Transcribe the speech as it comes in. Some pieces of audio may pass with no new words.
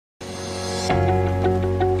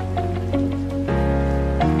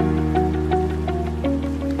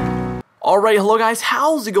Alright, hello guys,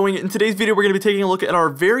 how's it going? In today's video, we're going to be taking a look at our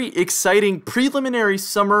very exciting preliminary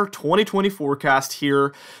summer 2020 forecast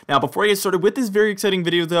here. Now, before I get started with this very exciting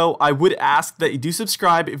video though, I would ask that you do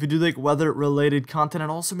subscribe if you do like weather-related content,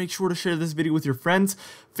 and also make sure to share this video with your friends,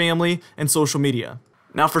 family, and social media.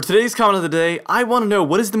 Now, for today's comment of the day, I want to know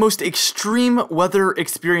what is the most extreme weather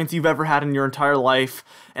experience you've ever had in your entire life,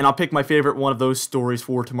 and I'll pick my favorite one of those stories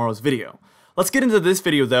for tomorrow's video. Let's get into this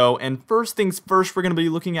video though, and first things first, we're going to be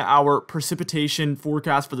looking at our precipitation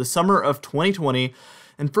forecast for the summer of 2020.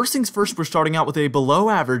 And first things first, we're starting out with a below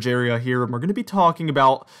average area here, and we're going to be talking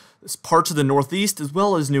about parts of the Northeast as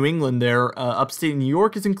well as New England there. Upstate New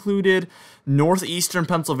York is included, northeastern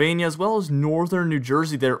Pennsylvania as well as northern New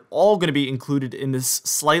Jersey. They're all going to be included in this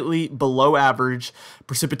slightly below average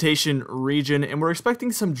precipitation region, and we're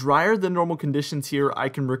expecting some drier than normal conditions here. I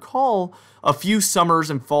can recall a few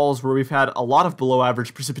summers and falls where we've had a lot of below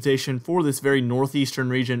average precipitation for this very northeastern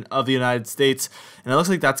region of the United States, and it looks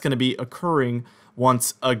like that's going to be occurring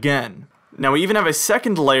once again. Now, we even have a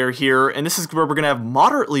second layer here, and this is where we're going to have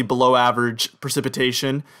moderately below average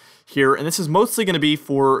precipitation here, and this is mostly going to be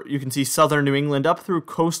for, you can see, southern New England up through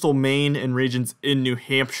coastal Maine and regions in New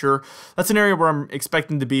Hampshire. That's an area where I'm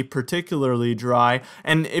expecting to be particularly dry,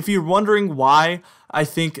 and if you're wondering why I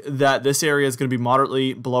think that this area is going to be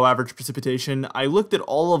moderately below average precipitation, I looked at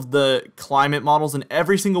all of the climate models, and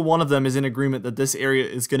every single one of them is in agreement that this area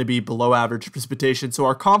is going to be below average precipitation. So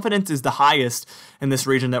our confidence is the highest in this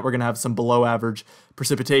region that we're going to have some below average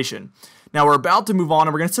precipitation. Now, we're about to move on,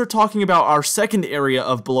 and we're going to start talking about our second area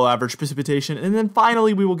of below average precipitation, and then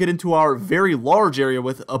finally we will get into our very large area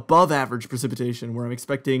with above average precipitation, where I'm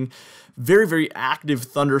expecting very, very active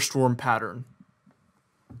thunderstorm pattern.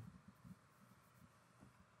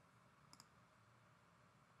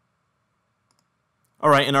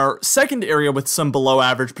 Alright, and our second area with some below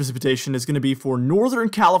average precipitation is going to be for northern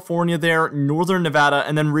California there, northern Nevada,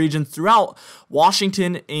 and then regions throughout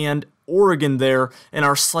Washington and Oregon there in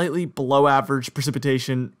our slightly below average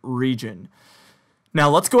precipitation region. Now,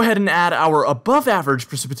 let's go ahead and add our above average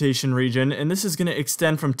precipitation region, and this is going to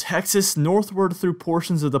extend from Texas northward through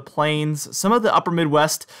portions of the plains, some of the upper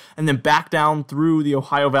Midwest, and then back down through the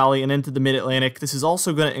Ohio Valley and into the Mid-Atlantic. This is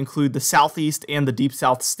also going to include the Southeast and the Deep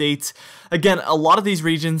South states. Again, a lot of these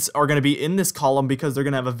regions are going to be in this column because they're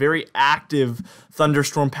going to have a very active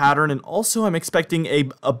thunderstorm pattern, and also I'm expecting a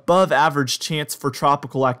above average chance for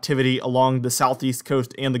tropical activity along the Southeast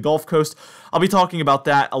coast and the Gulf Coast. I'll be talking about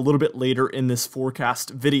that a little bit later in this forecast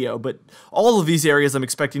video, but all of these areas I'm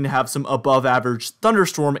expecting to have some above average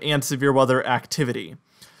thunderstorm and severe weather activity.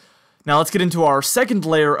 Now let's get into our second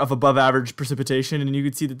layer of above average precipitation, and you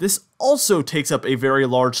can see that this also takes up a very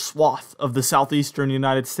large swath of the southeastern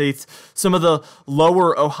United States, some of the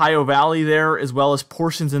lower Ohio Valley there, as well as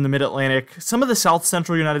portions in the Mid-Atlantic, some of the south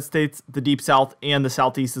central United States, the Deep South, and the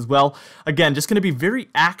Southeast as well. Again, just going to be very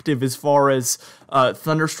active as far as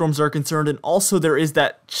thunderstorms are concerned, and also there is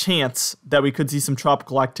that chance that we could see some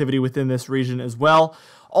tropical activity within this region as well.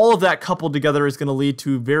 All of that coupled together is going to lead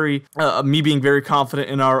to me being very confident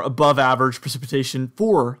in our above average precipitation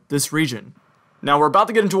for this region. Now, we're about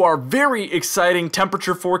to get into our very exciting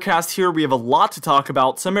temperature forecast here. We have a lot to talk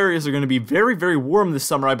about. Some areas are going to be very, very warm this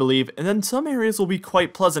summer, I believe, and then some areas will be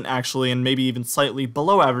quite pleasant actually, and maybe even slightly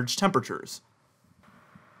below average temperatures.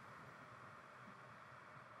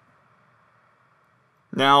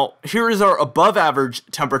 Now, here is our above average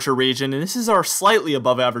temperature region, and this is our slightly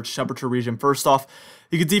above average temperature region. First off,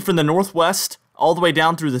 you can see from the northwest all the way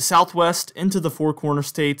down through the southwest into the Four Corner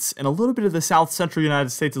states and a little bit of the south central United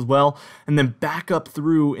States as well, and then back up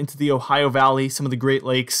through into the Ohio Valley, some of the Great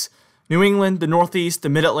Lakes, New England, the Northeast, the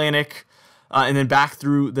Mid-Atlantic, and then back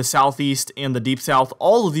through the Southeast and the Deep South.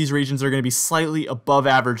 All of these regions are going to be slightly above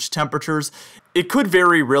average temperatures. It could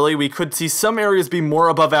vary, really. We could see some areas be more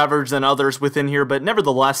above average than others within here, but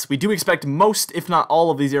nevertheless, we do expect most, if not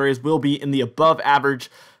all of these areas, will be in the above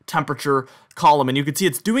average temperature column. And you can see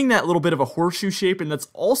it's doing that little bit of a horseshoe shape, and that's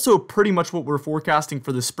also pretty much what we're forecasting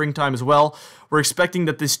for the springtime as well. We're expecting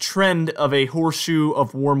that this trend of a horseshoe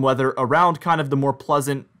of warm weather around kind of the more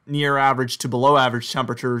pleasant near average to below average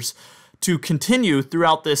temperatures to continue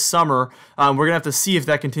throughout this summer. We're going to have to see if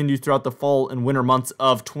that continues throughout the fall and winter months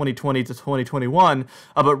of 2020 to 2021,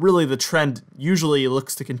 but really the trend usually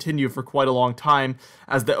looks to continue for quite a long time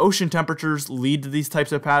as the ocean temperatures lead to these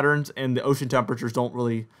types of patterns, and the ocean temperatures don't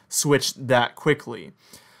really switch that quickly.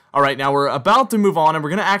 Alright, now we're about to move on, and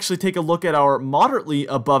we're going to actually take a look at our moderately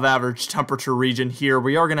above average temperature region here.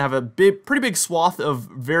 We are going to have a pretty big swath of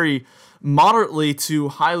very moderately to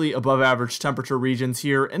highly above average temperature regions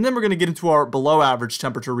here, and then we're going to get into our below average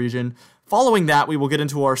temperature region. Following that, we will get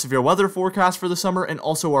into our severe weather forecast for the summer and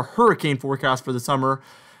also our hurricane forecast for the summer.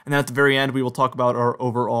 And then at the very end, we will talk about our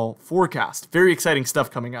overall forecast. Very exciting stuff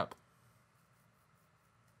coming up.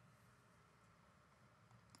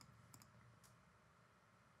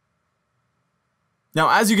 Now,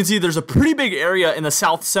 as you can see, there's a pretty big area in the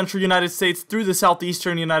south central United States, through the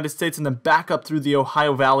southeastern United States, and then back up through the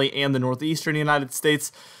Ohio Valley and the northeastern United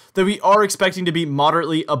States that we are expecting to be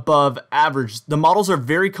moderately above average. The models are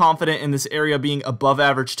very confident in this area being above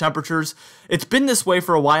average temperatures. It's been this way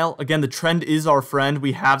for a while. Again, the trend is our friend.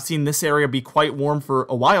 We have seen this area be quite warm for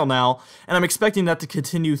a while now, and I'm expecting that to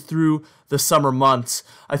continue through the summer months.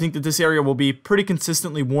 I think that this area will be pretty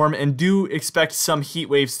consistently warm and do expect some heat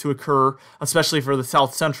waves to occur, especially for the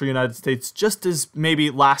south central United States, just as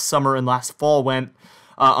maybe last summer and last fall went.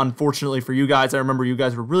 Unfortunately for you guys, I remember you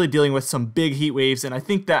guys were really dealing with some big heat waves, and I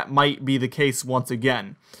think that might be the case once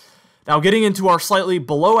again. Now, getting into our slightly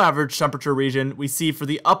below average temperature region, we see for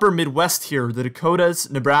the upper Midwest here, the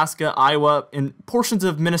Dakotas, Nebraska, Iowa, and portions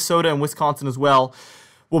of Minnesota and Wisconsin as well,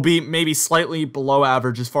 will be maybe slightly below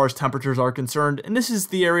average as far as temperatures are concerned. And this is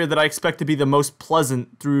the area that I expect to be the most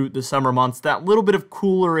pleasant through the summer months. That little bit of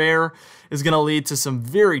cooler air is going to lead to some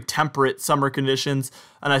very temperate summer conditions.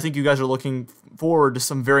 And I think you guys are looking forward to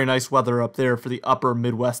some very nice weather up there for the upper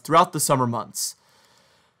Midwest throughout the summer months.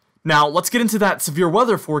 Now, let's get into that severe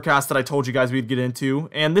weather forecast that I told you guys we'd get into.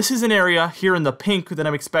 And this is an area here in the pink that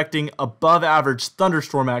I'm expecting above average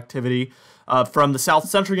thunderstorm activity. From the south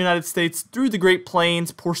central United States through the Great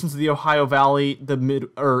Plains, portions of the Ohio Valley, the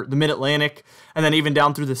Mid-Atlantic, and then even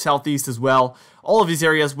down through the southeast as well. All of these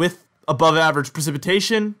areas with above average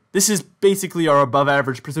precipitation. This is basically our above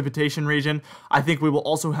average precipitation region. I think we will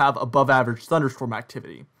also have above average thunderstorm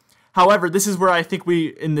activity. However, this is where I think we,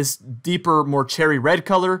 in this deeper, more cherry red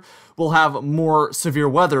color, will have more severe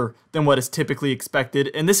weather than what is typically expected.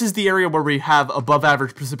 And this is the area where we have above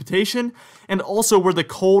average precipitation and also where the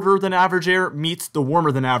colder than average air meets the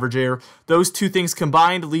warmer than average air. Those two things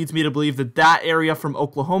combined leads me to believe that that area from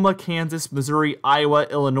Oklahoma, Kansas, Missouri, Iowa,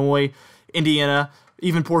 Illinois, Indiana,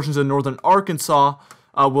 even portions of northern Arkansas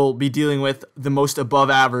will be dealing with the most above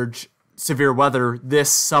average severe weather this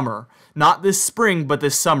summer. Not this spring, but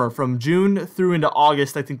this summer. From June through into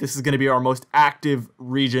August, I think this is going to be our most active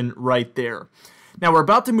region right there. Now, we're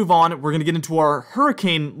about to move on. We're going to get into our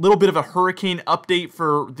little bit of a hurricane update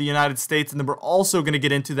for the United States, and then we're also going to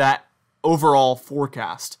get into that overall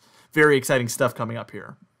forecast. Very exciting stuff coming up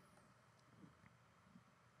here.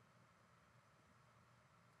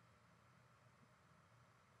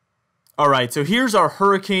 All right, so here's our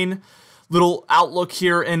hurricane little outlook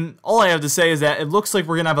here, and all I have to say is that it looks like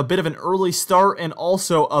we're going to have a bit of an early start and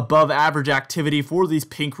also above average activity for these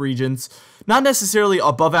pink regions. Not necessarily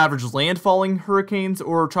above average landfalling hurricanes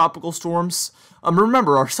or tropical storms.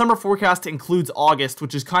 Remember, our summer forecast includes August,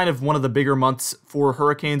 which is kind of one of the bigger months for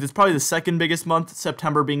hurricanes. It's probably the second biggest month,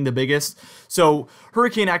 September being the biggest. So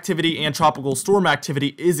hurricane activity and tropical storm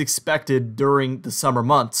activity is expected during the summer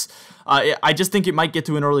months. I just think it might get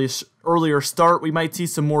to an earlier start. We might see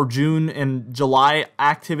some more June and July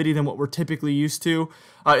activity than what we're typically used to.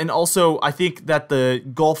 And also, I think that the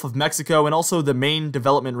Gulf of Mexico and also the main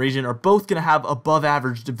development region are both going to have above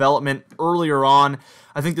average development earlier on.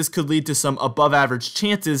 I think this could lead to some above average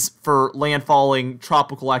chances for landfalling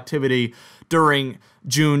tropical activity during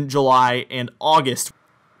June, July, and August.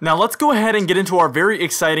 Now let's go ahead and get into our very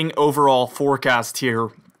exciting overall forecast here.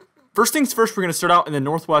 First things first, we're going to start out in the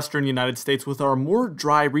northwestern United States with our more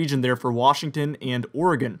dry region there for Washington and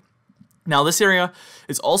Oregon. Now, this area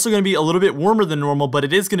is also going to be a little bit warmer than normal, but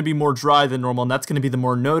it is going to be more dry than normal, and that's going to be the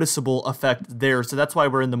more noticeable effect there. So that's why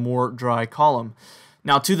we're in the more dry column.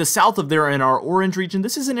 Now, to the south of there in our orange region,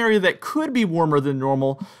 this is an area that could be warmer than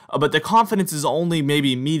normal, but the confidence is only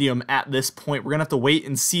maybe medium at this point. We're going to have to wait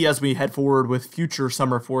and see as we head forward with future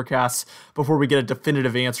summer forecasts before we get a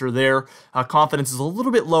definitive answer there. Confidence is a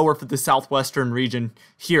little bit lower for the southwestern region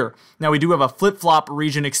here. Now, we do have a flip-flop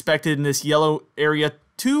region expected in this yellow area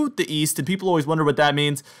to the east, and people always wonder what that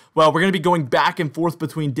means. Well, we're going to be going back and forth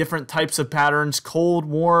between different types of patterns: cold,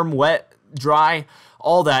 warm, wet, dry,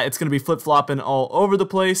 all that. It's going to be flip-flopping all over the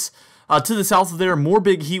place. To the south of there, more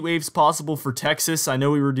big heat waves possible for Texas. I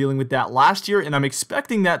know we were dealing with that last year, and I'm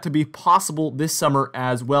expecting that to be possible this summer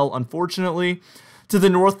as well, unfortunately. To the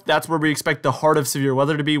north, that's where we expect the heart of severe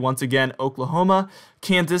weather to be. Once again, Oklahoma,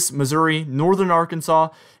 Kansas, Missouri, northern Arkansas,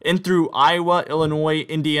 and through Iowa, Illinois,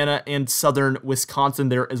 Indiana, and southern Wisconsin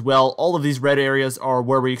there as well. All of these red areas are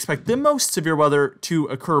where we expect the most severe weather to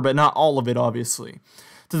occur, but not all of it, obviously.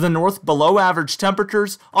 To the north, below average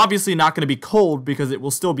temperatures. Obviously not going to be cold because it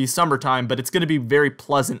will still be summertime, but it's going to be very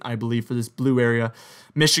pleasant, I believe, for this blue area.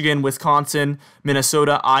 Michigan, Wisconsin,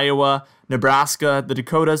 Minnesota, Iowa, Nebraska, the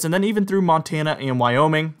Dakotas, and then even through Montana and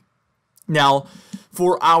Wyoming. Now,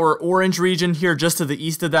 for our orange region here, just to the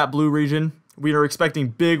east of that blue region, we are expecting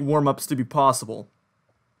big warm-ups to be possible.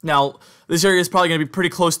 Now, this area is probably going to be pretty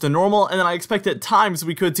close to normal, and then I expect at times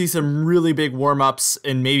we could see some really big warm-ups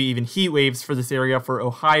and maybe even heat waves for this area for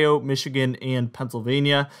Ohio, Michigan, and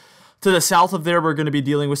Pennsylvania. To the south of there, we're going to be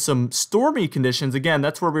dealing with some stormy conditions. Again,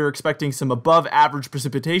 that's where we're expecting some above-average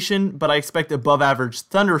precipitation, but I expect above-average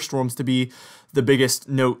thunderstorms to be the biggest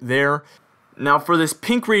note there. Now for this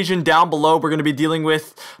pink region down below, we're going to be dealing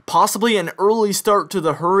with possibly an early start to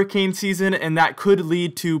the hurricane season, and that could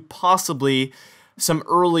lead to possibly some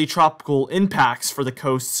early tropical impacts for the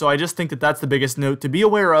coast. So I just think that that's the biggest note to be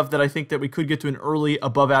aware of, that I think that we could get to an early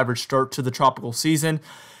above average start to the tropical season.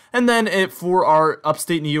 And then for our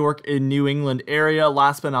upstate New York and New England area,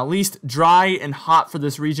 last but not least, dry and hot for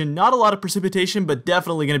this region. Not a lot of precipitation, but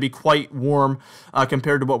definitely going to be quite warm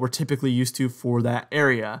compared to what we're typically used to for that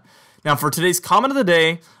area. Now, for today's comment of the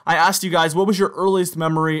day, I asked you guys, what was your earliest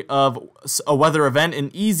memory of a weather event? And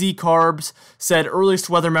EZ Carbs said, earliest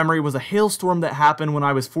weather memory was a hailstorm that happened when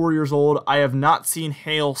I was 4 years old. I have not seen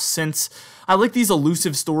hail since. I like these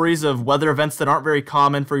elusive stories of weather events that aren't very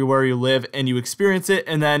common for where you live, and you experience it,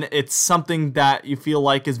 and then it's something that you feel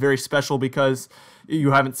like is very special because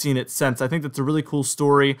you haven't seen it since. I think that's a really cool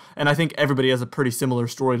story, and I think everybody has a pretty similar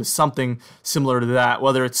story to something similar to that,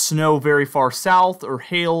 whether it's snow very far south or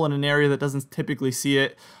hail in an area that doesn't typically see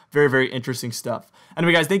it. Very, very interesting stuff.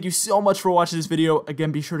 Anyway, guys, thank you so much for watching this video.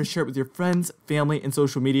 Again, be sure to share it with your friends, family, and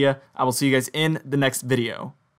social media. I will see you guys in the next video.